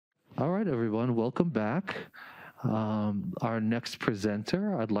welcome back. Our next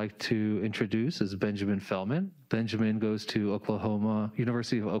presenter I'd like to introduce is Benjamin Fellman. Benjamin goes to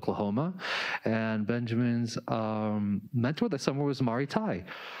University of Oklahoma, and Benjamin's mentor this summer was Mari Tai.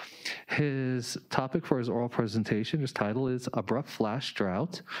 His topic for his oral presentation, his title is Abrupt Flash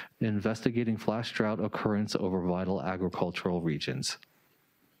Drought, Investigating Flash Drought Occurrence Over Vital Agricultural Regions.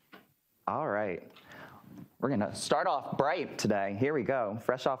 All right. We're going to start off bright today. Here we go,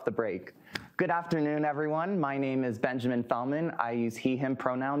 fresh off the break. Good afternoon, everyone. My name is Benjamin Fellman. I use he, him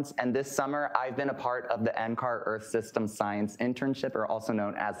pronouns, and this summer I've been a part of the NCAR Earth System Science Internship, or also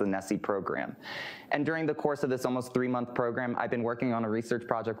known as the NESSI program. And during the course of this almost 3-month program, I've been working on a research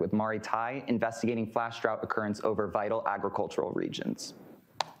project with Mari Tai, investigating flash drought occurrence over vital agricultural regions.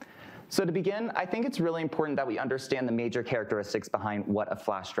 So to begin, I think it's really important that we understand the major characteristics behind what a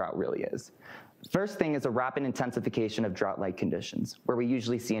flash drought really is. First thing is a rapid intensification of drought-like conditions, where we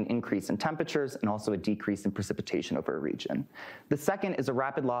usually see an increase in temperatures and also a decrease in precipitation over a region. The second is a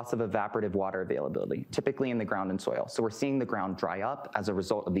rapid loss of evaporative water availability, typically in the ground and soil. So we're seeing the ground dry up as a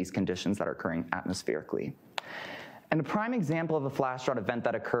result of these conditions that are occurring atmospherically. And a prime example of a flash drought event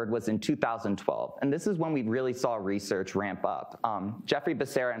that occurred was in 2012. And this is when we really saw research ramp up. Jeffrey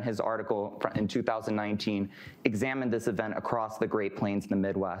Becerra, in his article in 2019, examined this event across the Great Plains and the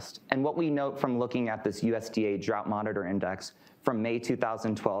Midwest. And what we note from looking at this USDA Drought Monitor Index from May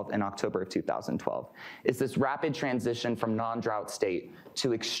 2012 and October of 2012 is this rapid transition from non-drought state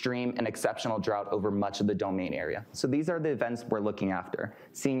to extreme and exceptional drought over much of the domain area. So these are the events we're looking after,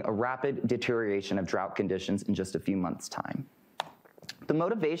 seeing a rapid deterioration of drought conditions in just a few months' time. The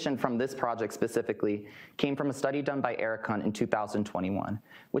motivation from this project specifically came from a study done by Eric Hunt in 2021,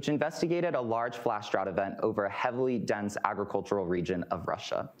 which investigated a large flash drought event over a heavily dense agricultural region of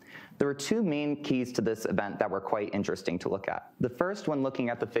Russia. There were two main keys to this event that were quite interesting to look at. The first, when looking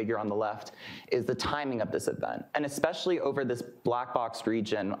at the figure on the left, is the timing of this event. And especially over this black box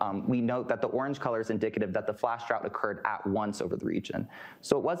region, we note that the orange color is indicative that the flash drought occurred at once over the region.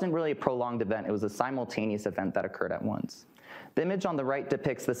 So it wasn't really a prolonged event, it was a simultaneous event that occurred at once. The image on the right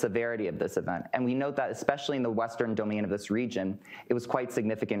depicts the severity of this event, and we note that especially in the western domain of this region, it was quite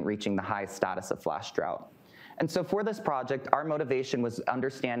significant, reaching the highest status of flash drought. And so for this project, our motivation was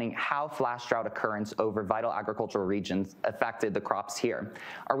understanding how flash drought occurrence over vital agricultural regions affected the crops here.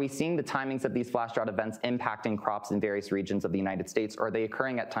 Are we seeing the timings of these flash drought events impacting crops in various regions of the United States, or are they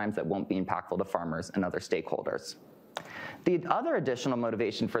occurring at times that won't be impactful to farmers and other stakeholders? The other additional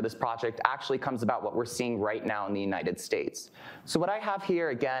motivation for this project actually comes about what we're seeing right now in the United States. So what I have here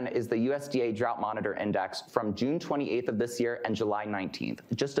again is the USDA Drought Monitor Index from June 28th of this year and July 19th,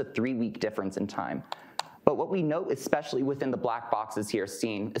 just a 3-week difference in time. But what we note, especially within the black boxes here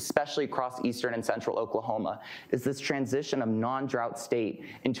seen, especially across eastern and central Oklahoma, is this transition of non-drought state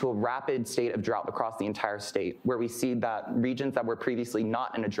into a rapid state of drought across the entire state, where we see that regions that were previously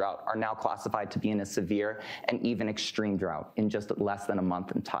not in a drought are now classified to be in a severe and even extreme drought in just less than a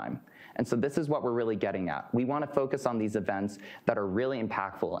month in time. And so this is what we're really getting at. We want to focus on these events that are really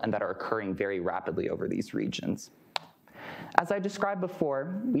impactful and that are occurring very rapidly over these regions. As I described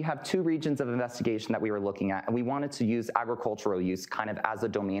before, we have 2 regions of investigation that we were looking at, and we wanted to use agricultural use kind of as a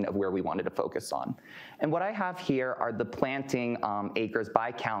domain of where we wanted to focus on. And what I have here are the planting acres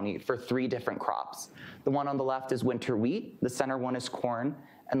by county for 3 different crops. The one on the left is winter wheat, the center one is corn,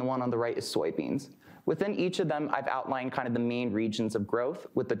 and the one on the right is soybeans. Within each of them, I've outlined kind of the main regions of growth,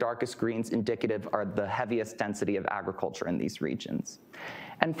 with the darkest greens indicative are the heaviest density of agriculture in these regions.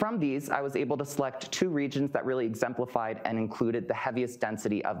 And from these, I was able to select 2 regions that really exemplified and included the heaviest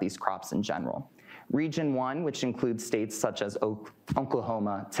density of these crops in general. Region 1, which includes states such as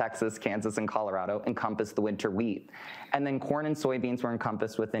Oklahoma, Texas, Kansas, and Colorado, encompassed the winter wheat. And then corn and soybeans were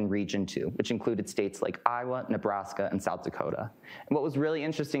encompassed within Region 2, which included states like Iowa, Nebraska, and South Dakota. And what was really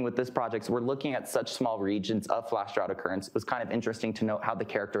interesting with this project, so we're looking at such small regions of flash drought occurrence. It was kind of interesting to note how the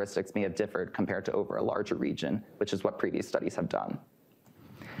characteristics may have differed compared to over a larger region, which is what previous studies have done.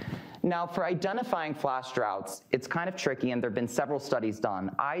 Now, for identifying flash droughts, it's kind of tricky, and there have been several studies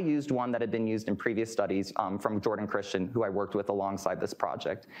done. I used one that had been used in previous studies from Jordan Christian, who I worked with alongside this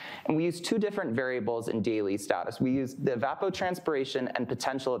project. And we used 2 different variables in daily status. We used the evapotranspiration and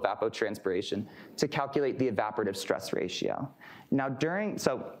potential evapotranspiration to calculate the evaporative stress ratio. Now,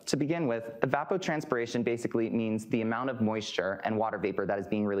 so to begin with, evapotranspiration basically means the amount of moisture and water vapor that is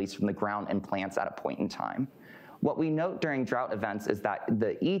being released from the ground and plants at a point in time. What we note during drought events is that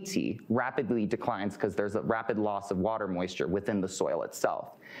the ET rapidly declines because there's a rapid loss of water moisture within the soil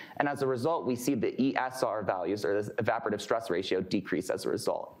itself. And as a result, we see the ESR values, or the evaporative stress ratio, decrease as a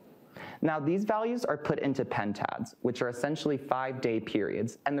result. Now, these values are put into pentads, which are essentially 5-day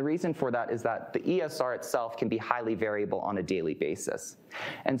periods, and the reason for that is that the ESR itself can be highly variable on a daily basis.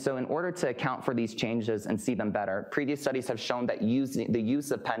 And so in order to account for these changes and see them better, previous studies have shown that the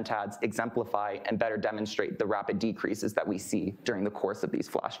use of pentads exemplify and better demonstrate the rapid decreases that we see during the course of these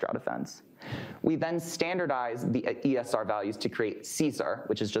flash drought events. We then standardize the ESR values to create CSAR,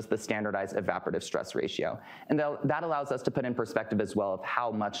 which is just the standardized evaporative stress ratio. And that allows us to put in perspective as well of how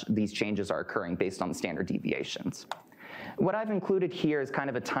much these changes are occurring based on the standard deviations. What I've included here is kind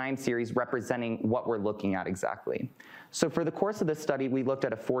of a time series representing what we're looking at exactly. So for the course of this study, we looked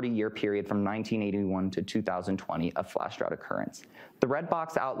at a 40-year period from 1981 to 2020 of flash drought occurrence. The red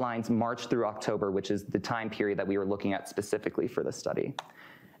box outlines March through October, which is the time period that we were looking at specifically for the study.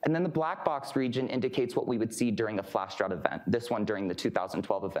 And then the black box region indicates what we would see during a flash drought event, this one during the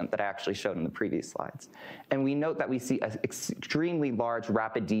 2012 event that I actually showed in the previous slides. And we note that we see an extremely large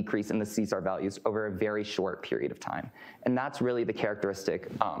rapid decrease in the CSAR values over a very short period of time. And that's really the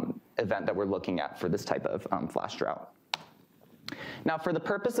characteristic event that we're looking at for this type of flash drought. Now, for the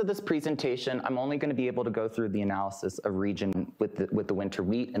purpose of this presentation, I'm only going to be able to go through the analysis of region with the winter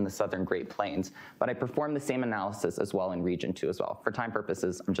wheat in the southern Great Plains, but I performed the same analysis as well in region 2 as well. For time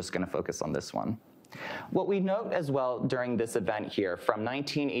purposes, I'm just going to focus on this one. What we note as well during this event here, from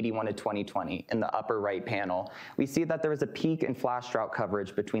 1981 to 2020, in the upper right panel, we see that there was a peak in flash drought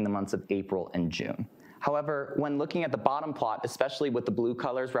coverage between the months of April and June. However, when looking at the bottom plot, especially with the blue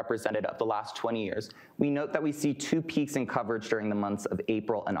colors represented of the last 20 years, we note that we see 2 peaks in coverage during the months of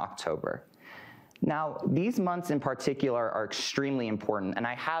April and October. Now, these months in particular are extremely important, and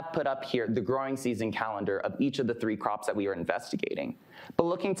I have put up here the growing season calendar of each of the 3 crops that we are investigating. But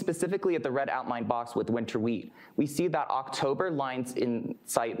looking specifically at the red outline box with winter wheat, we see that October lines in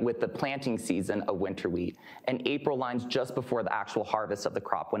sight with the planting season of winter wheat, and April lines just before the actual harvest of the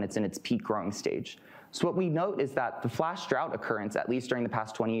crop when it's in its peak growing stage. So what we note is that the flash drought occurrence, at least during the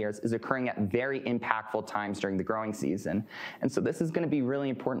past 20 years, is occurring at very impactful times during the growing season. And so this is going to be really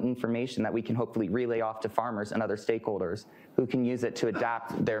important information that we can hopefully relay off to farmers and other stakeholders who can use it to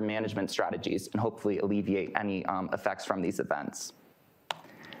adapt their management strategies and hopefully alleviate any effects from these events.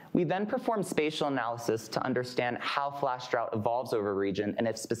 We then perform spatial analysis to understand how flash drought evolves over a region and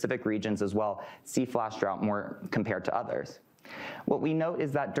if specific regions as well see flash drought more compared to others. What we note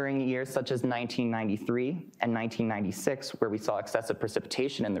is that during years such as 1993 and 1996, where we saw excessive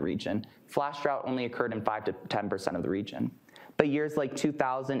precipitation in the region, flash drought only occurred in 5 to 10% of the region. But years like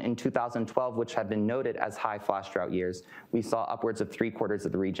 2000 and 2012, which have been noted as high flash drought years, we saw upwards of 3/4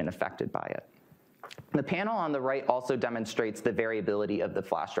 of the region affected by it. The panel on the right also demonstrates the variability of the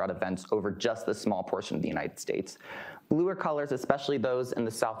flash drought events over just the small portion of the United States. Bluer colors, especially those in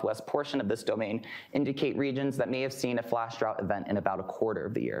the southwest portion of this domain, indicate regions that may have seen a flash drought event in about 1/4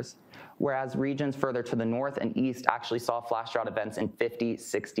 of the years, whereas regions further to the north and east actually saw flash drought events in 50,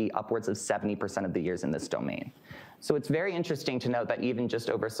 60, upwards of 70% of the years in this domain. So it's very interesting to note that even just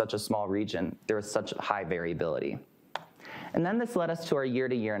over such a small region, there is such high variability. And then this led us to our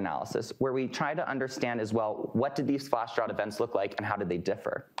year-to-year analysis, where we try to understand as well, what did these flash drought events look like and how did they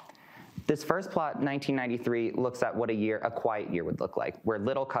differ? This first plot, 1993, looks at what a quiet year would look like, where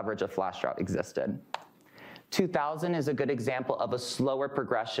little coverage of flash drought existed. 2000 is a good example of a slower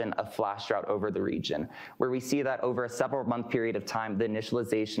progression of flash drought over the region, where we see that over a several-month period of time, the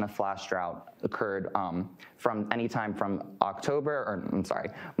initialization of flash drought occurred from any time from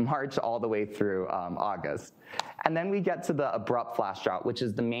March all the way through August. And then we get to the abrupt flash drought, which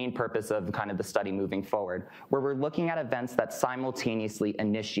is the main purpose of kind of the study moving forward, where we're looking at events that simultaneously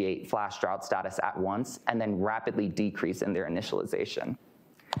initiate flash drought status at once and then rapidly decrease in their initialization.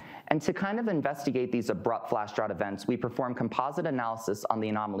 And to kind of investigate these abrupt flash drought events, we performed composite analysis on the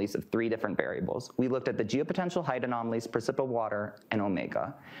anomalies of 3 different variables. We looked at the geopotential height anomalies, precipitable water, and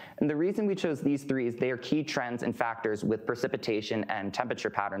omega. And the reason we chose these 3 is they are key trends and factors with precipitation and temperature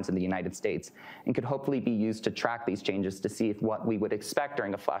patterns in the United States, and could hopefully be used to track these changes to see if what we would expect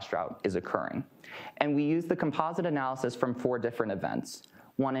during a flash drought is occurring. And we used the composite analysis from 4 different events,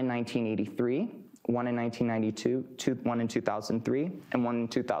 one in 1983, one in 1992, one in 2003, and one in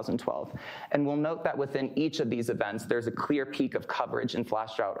 2012. And we'll note that within each of these events, there's a clear peak of coverage in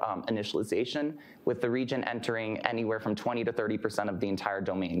flash drought initialization, with the region entering anywhere from 20 to 30% of the entire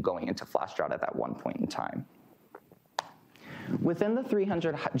domain going into flash drought at that one point in time. Within the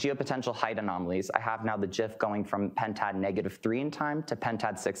 300 geopotential height anomalies, I have now the GIF going from pentad -3 in time to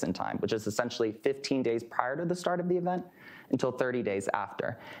pentad 6 in time, which is essentially 15 days prior to the start of the event, until 30 days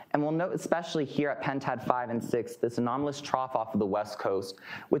after. And we'll note especially here at Pentad 5 and 6, this anomalous trough off of the west coast,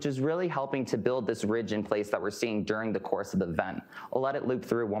 which is really helping to build this ridge in place that we're seeing during the course of the event. I'll let it loop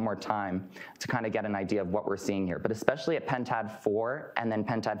through one more time to kind of get an idea of what we're seeing here. But especially at Pentad 4 and then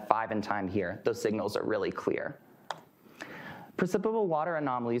Pentad 5 in time here, those signals are really clear. Precipitable water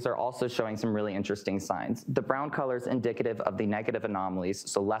anomalies are also showing some really interesting signs. The brown color is indicative of the negative anomalies,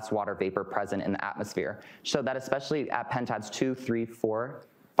 so less water vapor present in the atmosphere, show that especially at Pentads 2, 3, 4,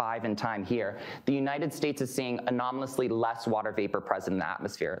 5 in time here, the United States is seeing anomalously less water vapor present in the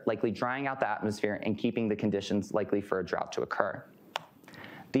atmosphere, likely drying out the atmosphere and keeping the conditions likely for a drought to occur.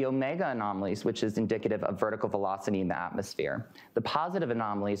 The omega anomalies, which is indicative of vertical velocity in the atmosphere. The positive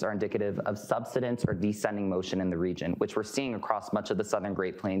anomalies are indicative of subsidence or descending motion in the region, which we're seeing across much of the southern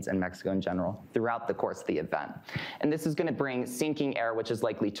Great Plains and Mexico in general throughout the course of the event. And this is going to bring sinking air, which is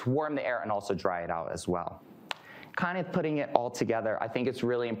likely to warm the air and also dry it out as well. Kind of putting it all together, I think it's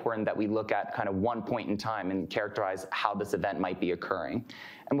really important that we look at kind of one point in time and characterize how this event might be occurring.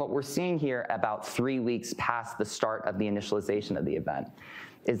 And what we're seeing here about 3 weeks past the start of the initialization of the event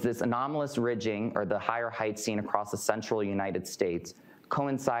is this anomalous ridging, or the higher heights seen across the central United States,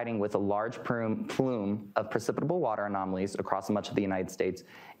 coinciding with a large plume of precipitable water anomalies across much of the United States,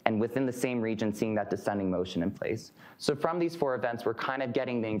 and within the same region seeing that descending motion in place. So from these 4 events, we're kind of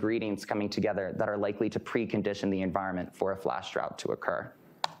getting the ingredients coming together that are likely to precondition the environment for a flash drought to occur.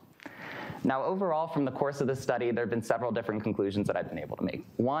 Now, overall, from the course of this study, there have been several different conclusions that I've been able to make.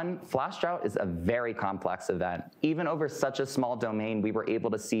 One, flash drought is a very complex event. Even over such a small domain, we were able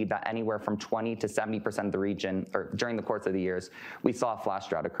to see that anywhere from 20 to 70% of the region, or during the course of the years, we saw a flash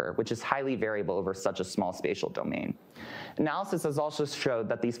drought occur, which is highly variable over such a small spatial domain. Analysis has also showed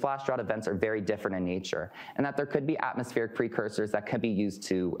that these flash drought events are very different in nature, and that there could be atmospheric precursors that could be used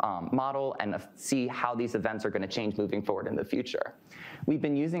to model and see how these events are going to change moving forward in the future. We've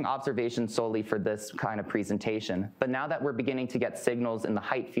been using observations solely for this kind of presentation, but now that we're beginning to get signals in the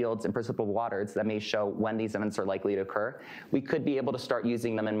height fields and precipitable waters that may show when these events are likely to occur, we could be able to start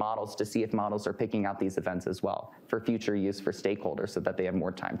using them in models to see if models are picking out these events as well for future use for stakeholders so that they have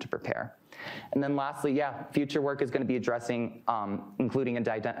more time to prepare. And then lastly, future work is going to be addressing, including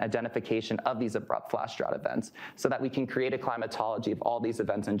identification of these abrupt flash drought events so that we can create a climatology of all these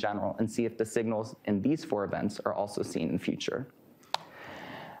events in general and see if the signals in these 4 events are also seen in future.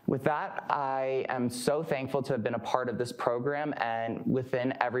 With that, I am so thankful to have been a part of this program, and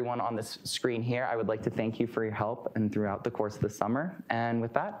within everyone on this screen here, I would like to thank you for your help and throughout the course of the summer. And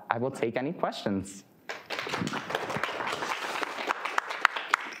with that, I will take any questions.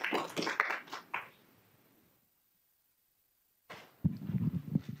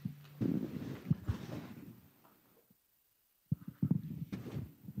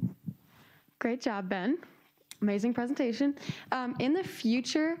 Great job, Ben. Amazing presentation. In the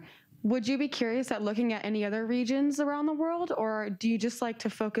future, would you be curious at looking at any other regions around the world, or do you just like to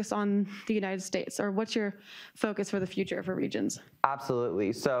focus on the United States, or what's your focus for the future for regions?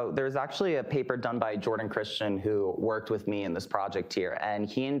 Absolutely. So there's actually a paper done by Jordan Christian who worked with me in this project here, and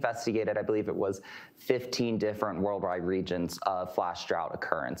he investigated, I believe it was 15 different worldwide regions of flash drought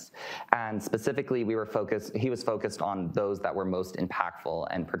occurrence. And specifically, he was focused on those that were most impactful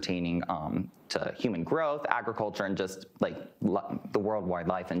and pertaining to human growth, agriculture, and just like the worldwide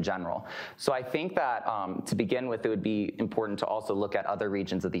life in general. So I think that to begin with, it would be important to also look at other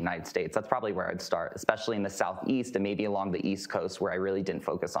regions of the United States. That's probably where I'd start, especially in the Southeast and maybe along the East Coast, where I really didn't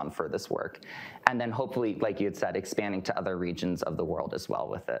focus on for this work. And then hopefully, like you had said, expanding to other regions of the world as well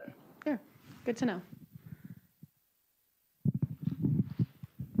with it. Sure, good to know.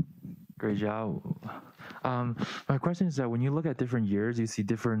 Great job. My question is that when you look at different years, you see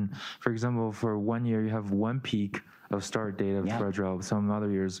different, for example, for 1 year, you have 1 peak of start date of flash drought. Some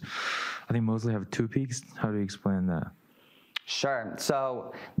other years, I think mostly have 2 peaks. How do you explain that? Sure.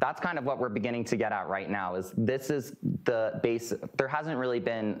 So that's kind of what we're beginning to get at right now is this is the base. There hasn't really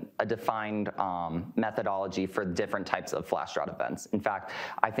been a defined methodology for different types of flash drought events. In fact,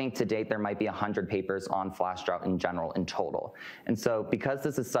 I think to date there might be 100 papers on flash drought in general in total. And so because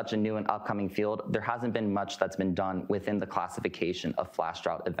this is such a new and upcoming field, there hasn't been much that's been done within the classification of flash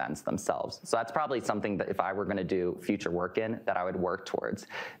drought events themselves. So that's probably something that if I were going to do future work in, that I would work towards.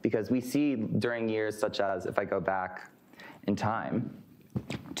 Because we see during years such as, if I go back in time,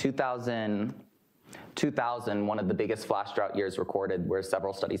 2000, 2000, one of the biggest flash drought years recorded, where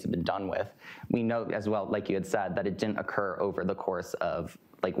several studies have been done with, we know as well, like you had said, that it didn't occur over the course of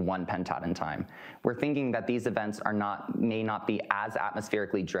like one pentat in time. We're thinking that these events may not be as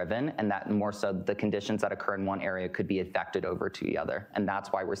atmospherically driven, and that more so the conditions that occur in one area could be affected over to the other. And that's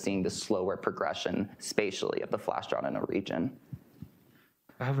why we're seeing the slower progression spatially of the flash drought in a region.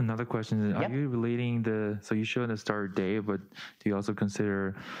 I have another question. Are you relating so you showed the start date, but do you also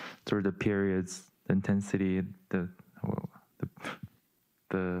consider sort of the periods, the intensity,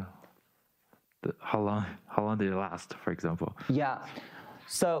 how long did it last, for example? Yeah.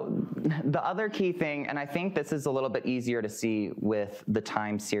 So the other key thing, and I think this is a little bit easier to see with the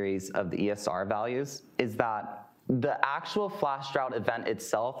time series of the ESR values, is that the actual flash drought event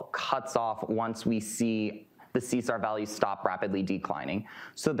itself cuts off once we see the CSAR values stop rapidly declining.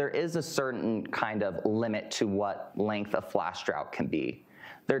 So there is a certain kind of limit to what length a flash drought can be.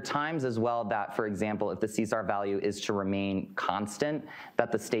 There are times as well that, for example, if the CSAR value is to remain constant,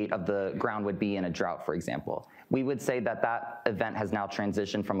 that the state of the ground would be in a drought, for example. We would say that that event has now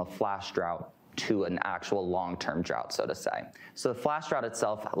transitioned from a flash drought to an actual long-term drought, so to say. So the flash drought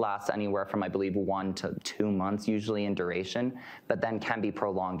itself lasts anywhere from, I believe, 1 to 2 months usually in duration, but then can be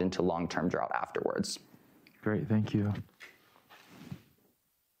prolonged into long-term drought afterwards. Great, thank you.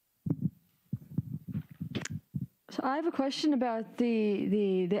 So I have a question about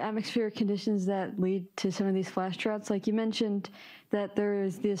the atmospheric conditions that lead to some of these flash droughts. Like you mentioned that there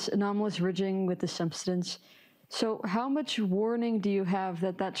is this anomalous ridging with the subsidence. So how much warning do you have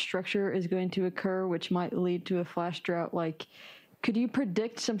that that structure is going to occur, which might lead to a flash drought? Like, could you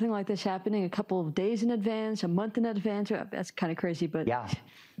predict something like this happening a couple of days in advance, a month in advance? That's kind of crazy, but. Yeah,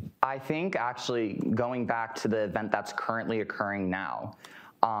 I think actually going back to the event that's currently occurring now,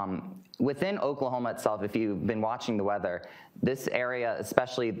 within Oklahoma itself, if you've been watching the weather, this area,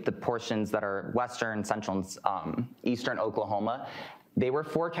 especially the portions that are western, central, and eastern Oklahoma, they were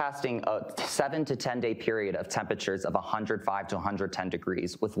forecasting a 7 to 10 day period of temperatures of 105 to 110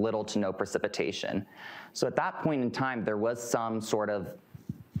 degrees with little to no precipitation. So at that point in time, there was some sort of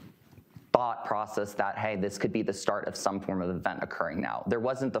thought process that, hey, this could be the start of some form of event occurring now. There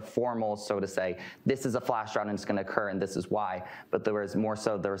wasn't the formal, so to say, this is a flash drought and it's gonna occur and this is why, but there was more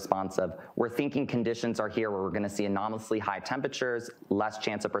so the response of, we're thinking conditions are here where we're gonna see anomalously high temperatures, less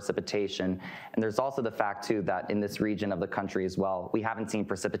chance of precipitation, and there's also the fact too that in this region of the country as well, we haven't seen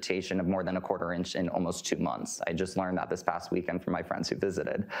precipitation of more than a quarter inch in almost 2 months. I just learned that this past weekend from my friends who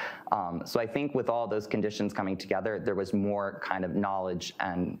visited. So I think with all those conditions coming together, there was more kind of knowledge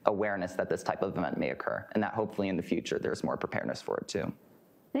and awareness that this type of event may occur, and that hopefully in the future there's more preparedness for it too.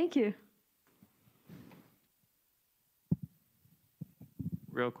 Thank you.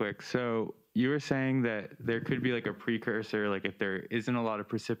 Real quick, so you were saying that there could be like a precursor, like if there isn't a lot of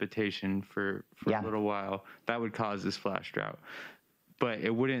precipitation for a little while, that would cause this flash drought. But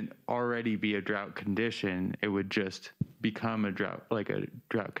it wouldn't already be a drought condition, it would just become a drought, like a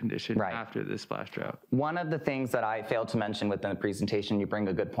drought condition after this flash drought. One of the things that I failed to mention within the presentation, you bring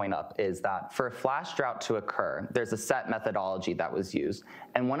a good point up, is that for a flash drought to occur, there's a set methodology that was used.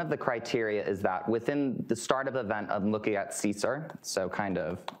 And one of the criteria is that within the start of the event, I'm looking at CSAR, so kind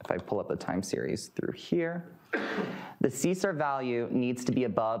of, if I pull up the time series through here, the CSAR value needs to be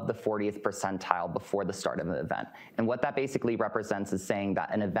above the 40th percentile before the start of an event. And what that basically represents is saying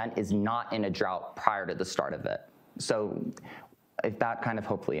that an event is not in a drought prior to the start of it. So if that kind of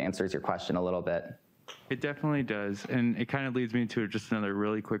hopefully answers your question a little bit. It definitely does. And it kind of leads me to just another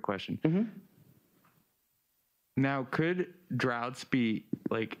really quick question. Mm-hmm. Now, could droughts be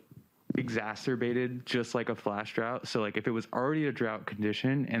like exacerbated just like a flash drought? So like if it was already a drought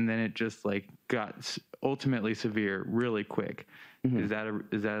condition and then it just like got ultimately severe really quick, is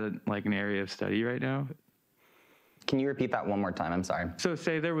that like an area of study right now? Can you repeat that one more time? I'm sorry. So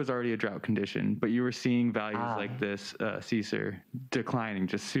say there was already a drought condition, but you were seeing values like this CSAR declining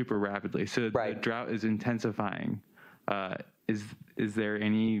just super rapidly. So the drought is intensifying. Is there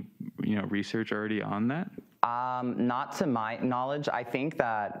any research already on that? Not to my knowledge. I think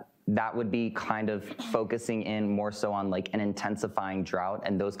that would be kind of focusing in more so on like an intensifying drought,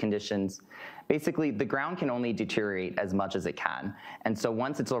 and those conditions, basically the ground can only deteriorate as much as it can. And so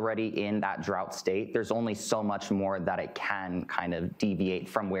once it's already in that drought state, there's only so much more that it can kind of deviate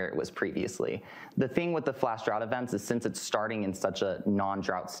from where it was previously. The thing with the flash drought events is since it's starting in such a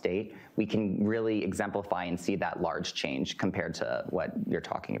non-drought state, we can really exemplify and see that large change compared to what you're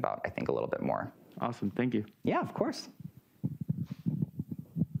talking about, I think a little bit more. Awesome, thank you. Yeah, of course.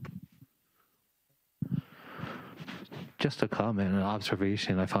 Just a comment, an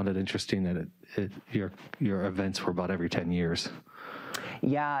observation. I found it interesting that your events were about every 10 years.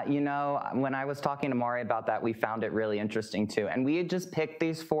 Yeah, you know, when I was talking to Mari about that, we found it really interesting too. And we had just picked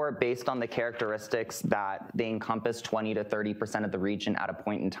these four based on the characteristics that they encompass 20 to 30% of the region at a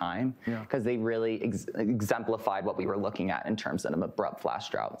point in time, because they really exemplified what we were looking at in terms of an abrupt flash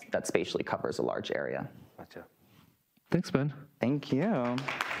drought that spatially covers a large area. Gotcha. Thanks, Ben. Thank you.